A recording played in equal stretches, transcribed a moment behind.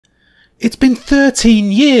It's been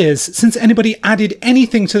 13 years since anybody added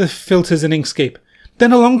anything to the filters in Inkscape.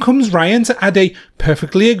 Then along comes Ryan to add a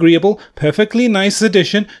perfectly agreeable, perfectly nice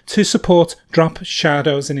addition to support drop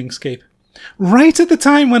shadows in Inkscape. Right at the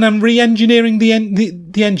time when I'm re-engineering the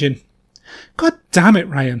engine. God damn it,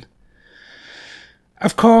 Ryan.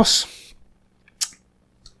 Of course,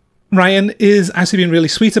 Ryan is actually been really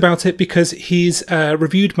sweet about it because he's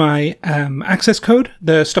reviewed my access code,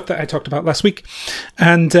 the stuff that I talked about last week,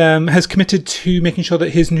 and has committed to making sure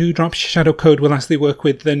that his new drop shadow code will actually work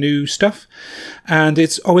with the new stuff. And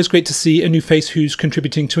it's always great to see a new face who's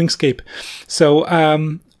contributing to Inkscape. So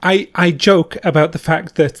I joke about the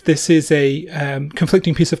fact that this is a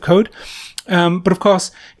conflicting piece of code. But of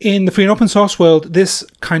course, in the free and open source world, this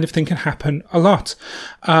kind of thing can happen a lot.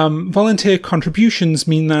 Volunteer contributions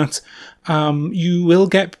mean that you will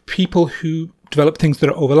get people who develop things that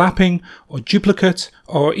are overlapping or duplicate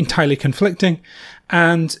or entirely conflicting.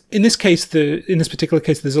 And in this case, in this particular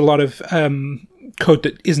case, there's a lot of code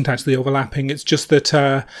that isn't actually overlapping. It's just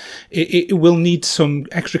that it will need some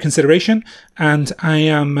extra consideration. And I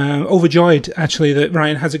am overjoyed, actually, that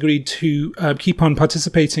Ryan has agreed to keep on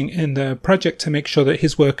participating in the project to make sure that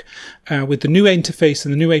his work with the new interface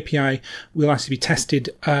and the new API will actually be tested,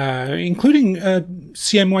 including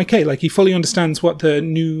CMYK. Like, he fully understands what the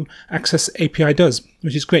new Access API does,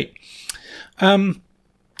 which is great.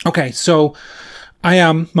 Okay, so I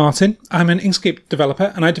am Martin. I'm an Inkscape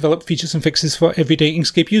developer, and I develop features and fixes for everyday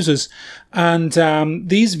Inkscape users. And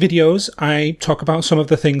these videos, I talk about some of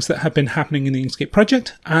the things that have been happening in the Inkscape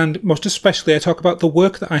project, and most especially I talk about the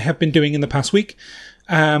work that I have been doing in the past week.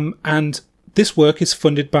 And this work is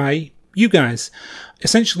funded by you guys.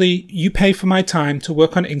 Essentially, you pay for my time to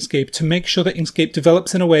work on Inkscape to make sure that Inkscape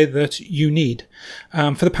develops in a way that you need.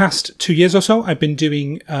 For the past 2 years or so, I've been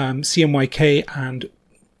doing CMYK and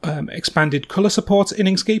expanded color support in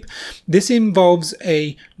Inkscape. This involves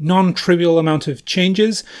a non-trivial amount of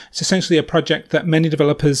changes. It's essentially a project that many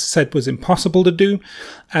developers said was impossible to do.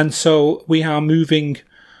 And so we are moving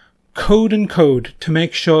code and code to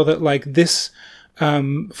make sure that, like, this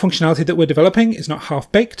functionality that we're developing is not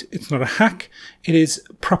half-baked. It's not a hack. It is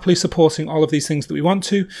properly supporting all of these things that we want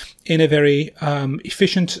to in a very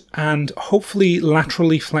efficient and hopefully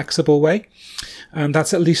laterally flexible way. And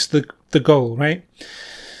that's at least the goal, right?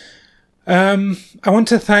 I want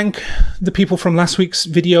to thank the people from last week's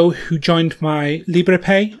video who joined my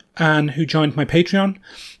LibrePay and who joined my Patreon.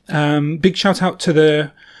 Big shout out to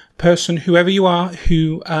the person, whoever you are,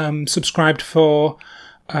 who subscribed for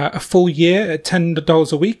a full year at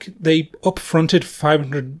 $10 a week. They upfronted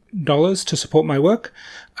 $500 to support my work.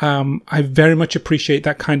 I very much appreciate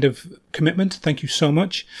that kind of commitment. Thank you so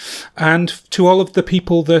much. And to all of the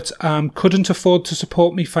people that couldn't afford to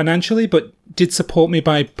support me financially, but did support me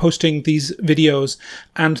by posting these videos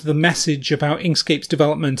and the message about Inkscape's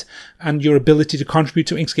development and your ability to contribute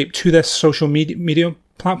to Inkscape to their social media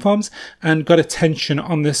platforms and got attention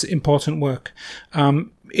on this important work.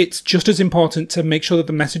 It's just as important to make sure that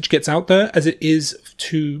the message gets out there as it is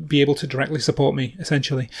to be able to directly support me,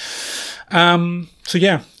 essentially. So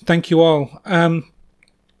yeah, thank you all.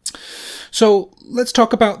 So let's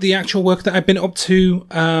talk about the actual work that I've been up to.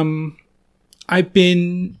 I've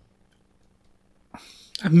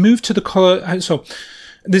moved to the color. So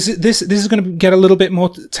this is going to get a little bit more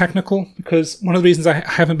technical, because one of the reasons I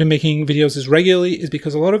haven't been making videos as regularly is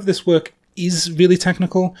because a lot of this work is really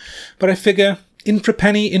technical. But I figure, in for a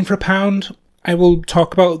penny, in for a pound, I will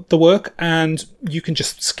talk about the work and you can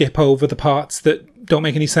just skip over the parts that don't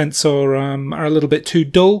make any sense or are a little bit too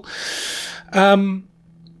dull. I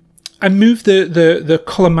moved the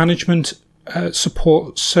color management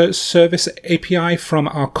support service API from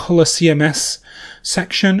our color CMS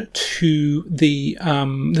section to the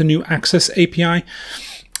new Access API.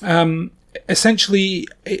 Essentially,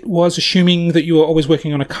 it was assuming that you were always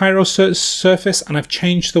working on a Cairo surface, and I've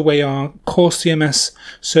changed the way our core CMS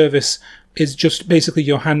service is just basically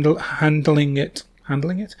you're handing it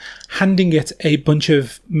a bunch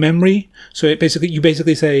of memory. So you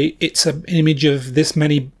basically say it's an image of this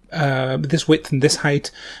many, this width and this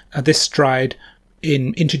height, this stride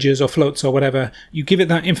in integers or floats or whatever. You give it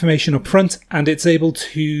that information up front, and it's able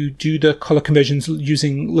to do the color conversions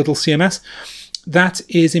using little CMS. That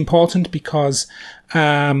is important because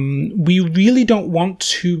we really don't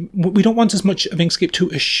want as much of Inkscape to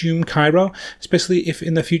assume Cairo, especially if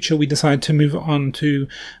in the future we decide to move on to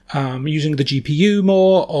using the GPU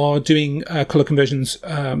more, or doing color conversions,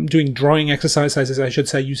 doing drawing exercises, I should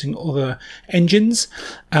say, using other engines.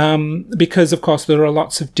 Because of course there are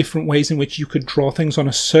lots of different ways in which you could draw things on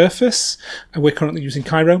a surface. We're currently using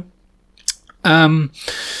Cairo.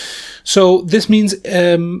 So this means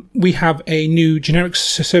we have a new generic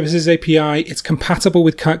services API. It's compatible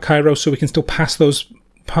with Cairo, so we can still pass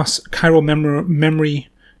Cairo memory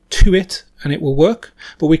to it, and it will work.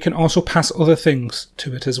 But we can also pass other things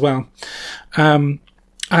to it as well.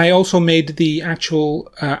 I also made the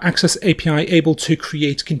actual Access API able to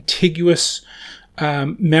create contiguous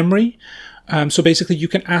memory. So basically you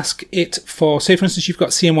can ask it for, say for instance, you've got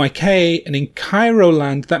CMYK, and in Cairo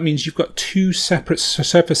land, that means you've got two separate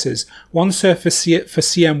surfaces. One surface for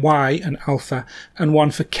CMY and alpha, and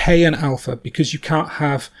one for K and alpha, because you can't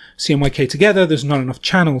have CMYK together, there's not enough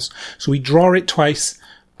channels. So we draw it twice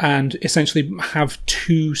and essentially have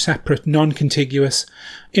two separate non-contiguous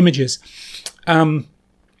images.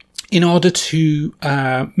 In order to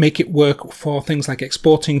make it work for things like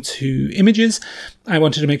exporting to images, I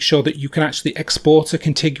wanted to make sure that you can actually export a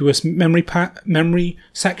contiguous memory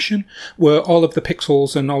section where all of the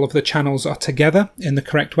pixels and all of the channels are together in the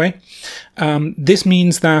correct way. This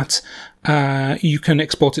means that you can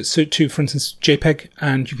export it to, for instance, JPEG,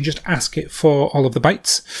 and you can just ask it for all of the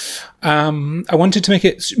bytes. I wanted to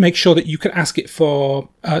make sure that you could ask it for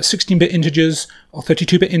 16-bit integers or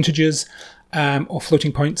 32-bit integers, or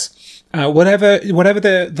floating points, whatever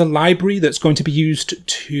the library that's going to be used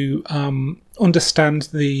to understand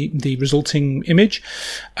the resulting image.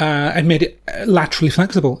 I made it laterally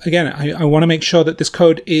flexible. Again, I want to make sure that this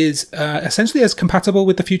code is essentially as compatible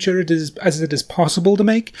with the future as it is possible to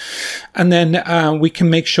make, and then we can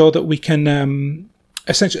make sure that we can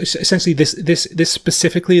essentially this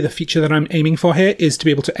specifically, the feature that I'm aiming for here is to be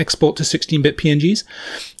able to export to 16-bit PNGs.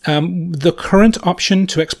 The current option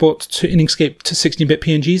to export in Inkscape to 16-bit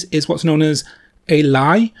PNGs is what's known as a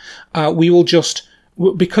lie. We will just,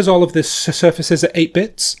 because all of this surfaces are 8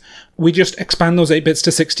 bits, we just expand those 8 bits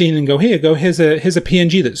to 16 and go, here's a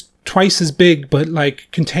PNG that's twice as big, but like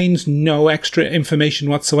contains no extra information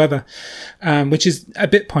whatsoever, which is a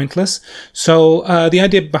bit pointless. So the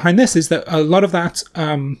idea behind this is that a lot of that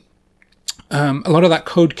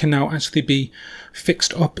code can now actually be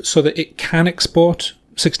fixed up so that it can export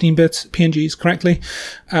 16-bit PNGs correctly.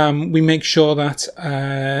 We make sure that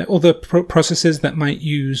other processes that might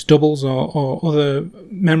use doubles or other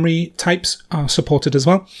memory types are supported as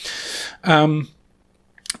well. I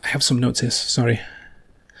have some notes here, sorry.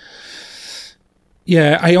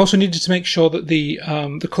 Yeah, I also needed to make sure that the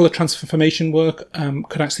color transformation work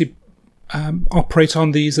could actually operate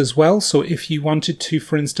on these as well. So if you wanted to,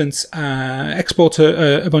 for instance, export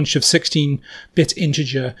a bunch of 16-bit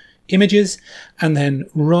integer images and then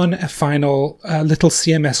run a final little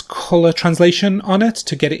CMS color translation on it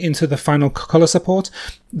to get it into the final color support,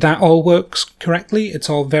 that all works correctly. It's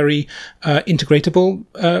all very integratable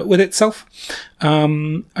with itself.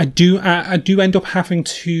 I do end up having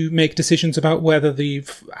to make decisions about whether the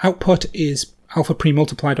output is alpha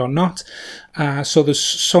pre-multiplied or not. So there's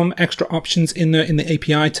some extra options in the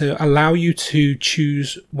API to allow you to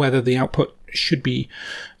choose whether the output should be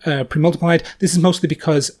pre-multiplied. This is mostly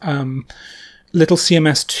because little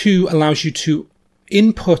CMS2 allows you to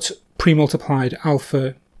input pre-multiplied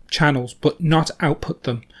alpha channels but not output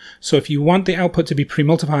them. So if you want the output to be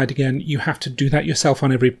pre-multiplied again, you have to do that yourself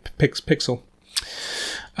on every pixel.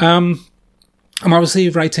 I'm obviously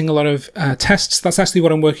writing a lot of tests. That's actually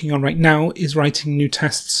what I'm working on right now, is writing new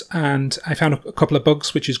tests, and I found a couple of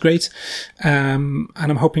bugs, which is great. And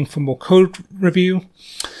I'm hoping for more code review.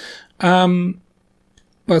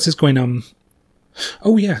 What else is going on?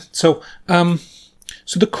 Oh yeah, so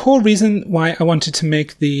the core reason why I wanted to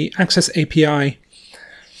make the Access API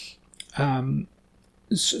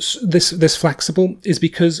this flexible is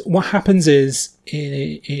because what happens is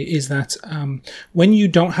that when you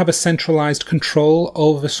don't have a centralized control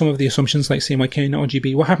over some of the assumptions like CMYK and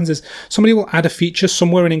RGB, what happens is somebody will add a feature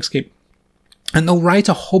somewhere in Inkscape, and they'll write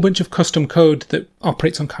a whole bunch of custom code that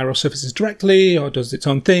operates on Cairo surfaces directly or does its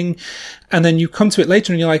own thing. And then you come to it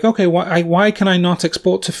later and you're like, okay, why can I not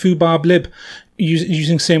export to foo-barb-lib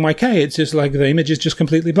using CMYK? It's just like the image is just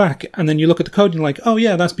completely black. And then you look at the code and you're like, oh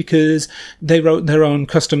yeah, that's because they wrote their own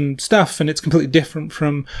custom stuff and it's completely different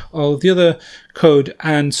from all the other code.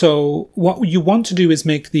 And so what you want to do is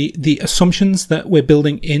make the assumptions that we're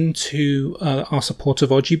building into our support of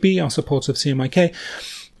RGB, our support of CMYK,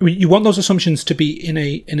 you want those assumptions to be in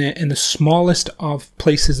the smallest of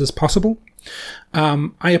places as possible.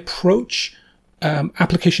 I approach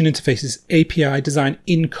application interfaces, API design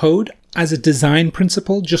in code as a design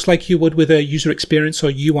principle, just like you would with a user experience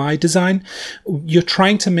or UI design. You're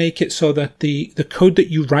trying to make it so that the code that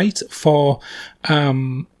you write for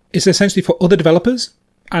is essentially for other developers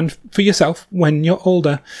and for yourself when you're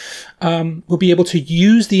older, will be able to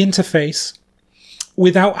use the interface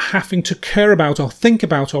without having to care about or think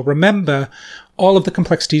about or remember all of the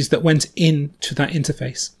complexities that went into that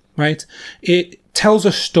interface, right? It tells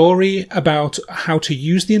a story about how to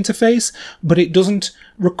use the interface, but it doesn't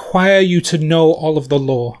require you to know all of the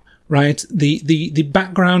lore, right? The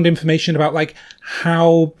background information about like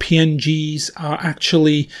how PNGs are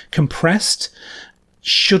actually compressed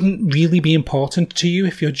shouldn't really be important to you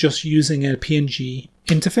if you're just using a PNG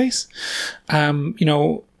interface. You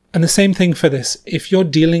know, and the same thing for this. If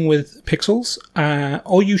you're dealing with pixels,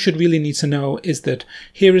 all you should really need to know is that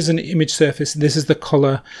here is an image surface. This is the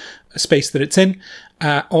color space that it's in.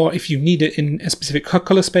 Or if you need it in a specific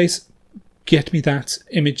color space, get me that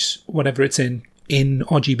image, whatever it's in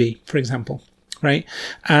RGB, for example, right?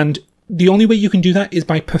 And the only way you can do that is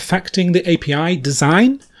by perfecting the API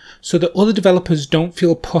design so that other developers don't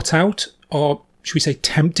feel put out, or should we say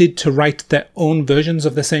tempted, to write their own versions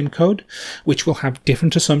of the same code, which will have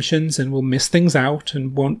different assumptions and will miss things out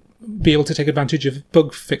and won't be able to take advantage of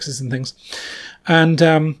bug fixes and things.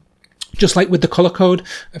 And just like with the color code,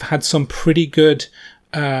 I've had some pretty good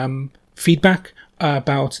feedback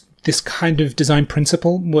about this kind of design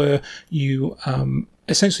principle where you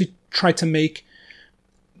essentially try to make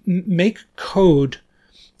code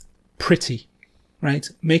pretty, right?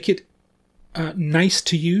 Make it nice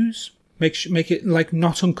to use. Make it like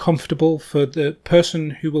not uncomfortable for the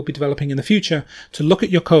person who will be developing in the future to look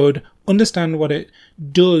at your code, understand what it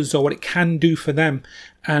does or what it can do for them,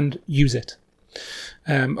 and use it.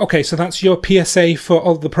 Okay, so that's your PSA for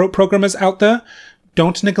all the programmers out there.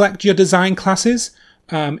 Don't neglect your design classes.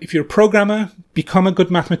 If you're a programmer, become a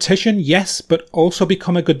good mathematician, yes, but also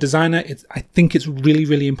become a good designer. I think it's really,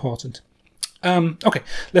 really important. Okay,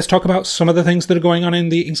 let's talk about some of the things that are going on in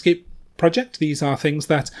the Inkscape project. These are things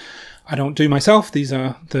that I don't do myself. These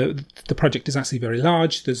are the project is actually very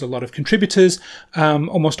large. There's a lot of contributors.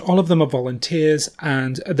 Almost all of them are volunteers,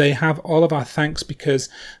 and they have all of our thanks because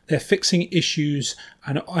they're fixing issues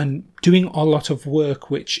and doing a lot of work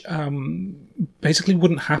which basically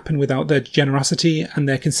wouldn't happen without their generosity and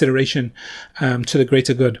their consideration to the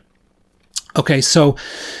greater good. Okay, so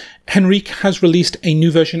Henrique has released a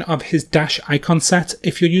new version of his dash icon set.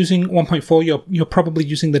 If you're using 1.4, you're probably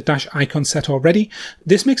using the dash icon set already.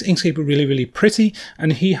 This makes Inkscape really, really pretty,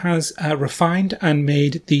 and he has refined and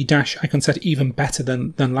made the dash icon set even better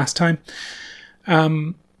than last time.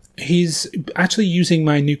 He's actually using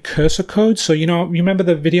my new cursor code. So, you remember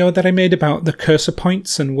the video that I made about the cursor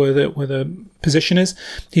points and where the position is?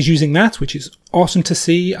 He's using that, which is awesome to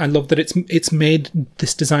see. I love that it's made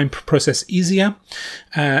this design process easier,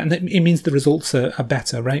 and it means the results are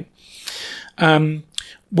better, right?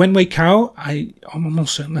 Wenwei Cao, I'm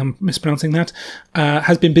almost certain I'm mispronouncing that,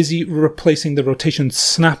 has been busy replacing the rotation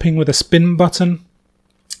snapping with a spin button.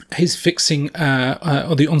 He's fixing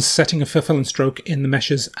or the unsetting of fill and stroke in the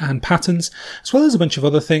meshes and patterns, as well as a bunch of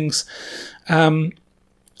other things.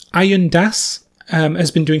 Ian Das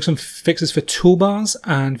has been doing some fixes for toolbars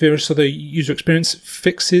and various other user experience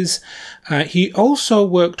fixes. He also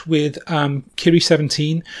worked with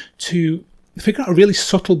Kiri17 to figure out a really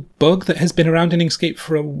subtle bug that has been around in Inkscape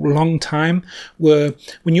for a long time, where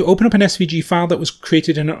when you open up an SVG file that was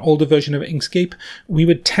created in an older version of Inkscape, we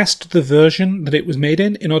would test the version that it was made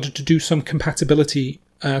in order to do some compatibility.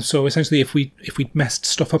 So essentially, if we'd messed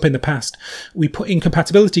stuff up in the past, we put in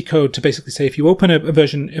compatibility code to basically say, if you open a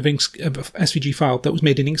version of SVG file that was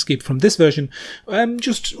made in Inkscape from this version,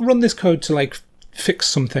 just run this code to like fix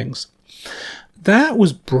some things. That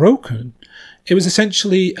was broken. It was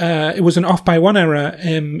essentially, it was an off by one error.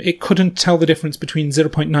 It couldn't tell the difference between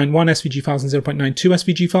 0.91 SVG files and 0.92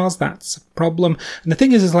 SVG files. That's a problem. And the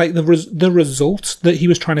thing is like the result that he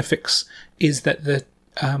was trying to fix is that the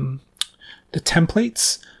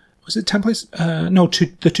templates, was it templates? No,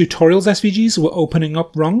 the tutorials SVGs were opening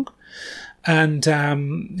up wrong. And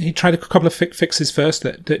he tried a couple of fixes first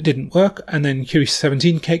that didn't work, and then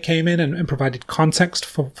Kiri17 came in and provided context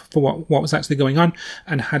for what was actually going on,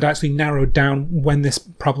 and had actually narrowed down when this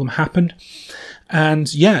problem happened.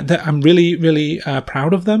 And yeah, I'm really, really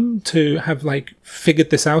proud of them to have like figured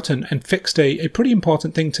this out and fixed a pretty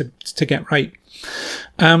important thing to get right.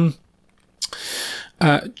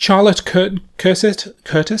 Charlotte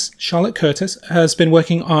Curtis has been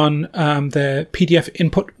working on the PDF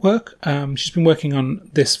input work. She's been working on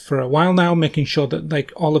this for a while now, making sure that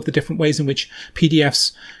like all of the different ways in which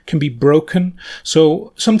PDFs can be broken.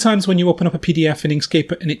 So sometimes when you open up a PDF in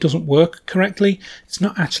Inkscape and it doesn't work correctly, it's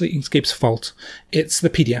not actually Inkscape's fault. It's the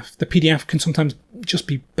PDF. The PDF can sometimes just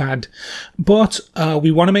be bad. But we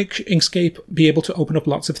want to make Inkscape be able to open up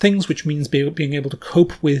lots of things, which means being able to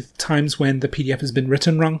cope with times when the PDF has been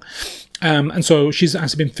written wrong. And so she's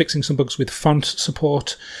actually been fixing some bugs with font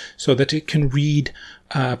support so that it can read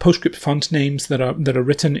PostScript font names that are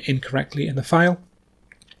written incorrectly in the file.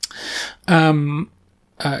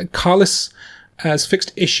 Carlos has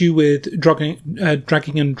fixed issue with dragging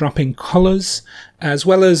and dropping colors, as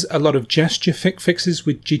well as a lot of gesture fixes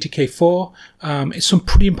with GTK4. It's some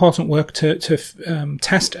pretty important work to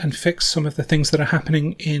test and fix some of the things that are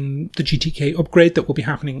happening in the GTK upgrade that will be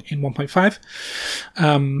happening in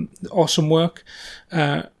 1.5. Awesome work.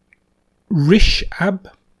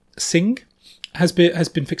 Rishab Singh has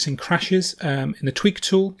been fixing crashes in the tweak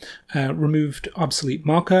tool, removed obsolete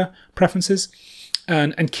marker preferences.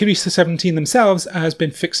 And Kirisa17 themselves has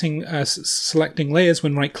been fixing selecting layers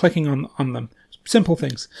when right-clicking on them. Simple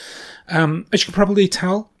things. As you can probably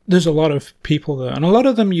tell, there's a lot of people there, and a lot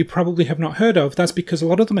of them you probably have not heard of. That's because a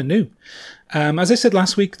lot of them are new. As I said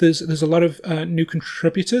last week, there's a lot of new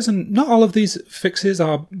contributors, and not all of these fixes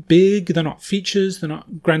are big. They're not features. They're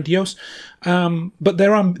not grandiose, but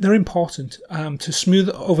they're important to smooth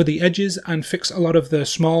over the edges and fix a lot of the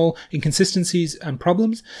small inconsistencies and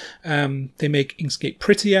problems. They make Inkscape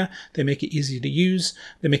prettier. They make it easier to use.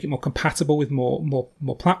 They make it more compatible with more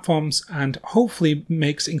platforms, and hopefully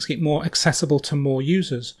makes Inkscape more accessible to more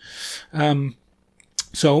users.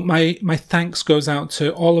 So my thanks goes out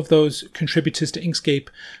to all of those contributors to Inkscape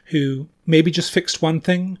who maybe just fixed one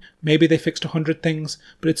thing, maybe they fixed 100 things,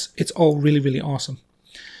 but it's all really, really awesome.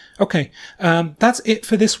 Okay, that's it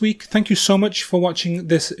for this week. Thank you so much for watching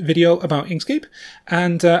this video about Inkscape,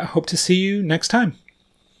 and I hope to see you next time.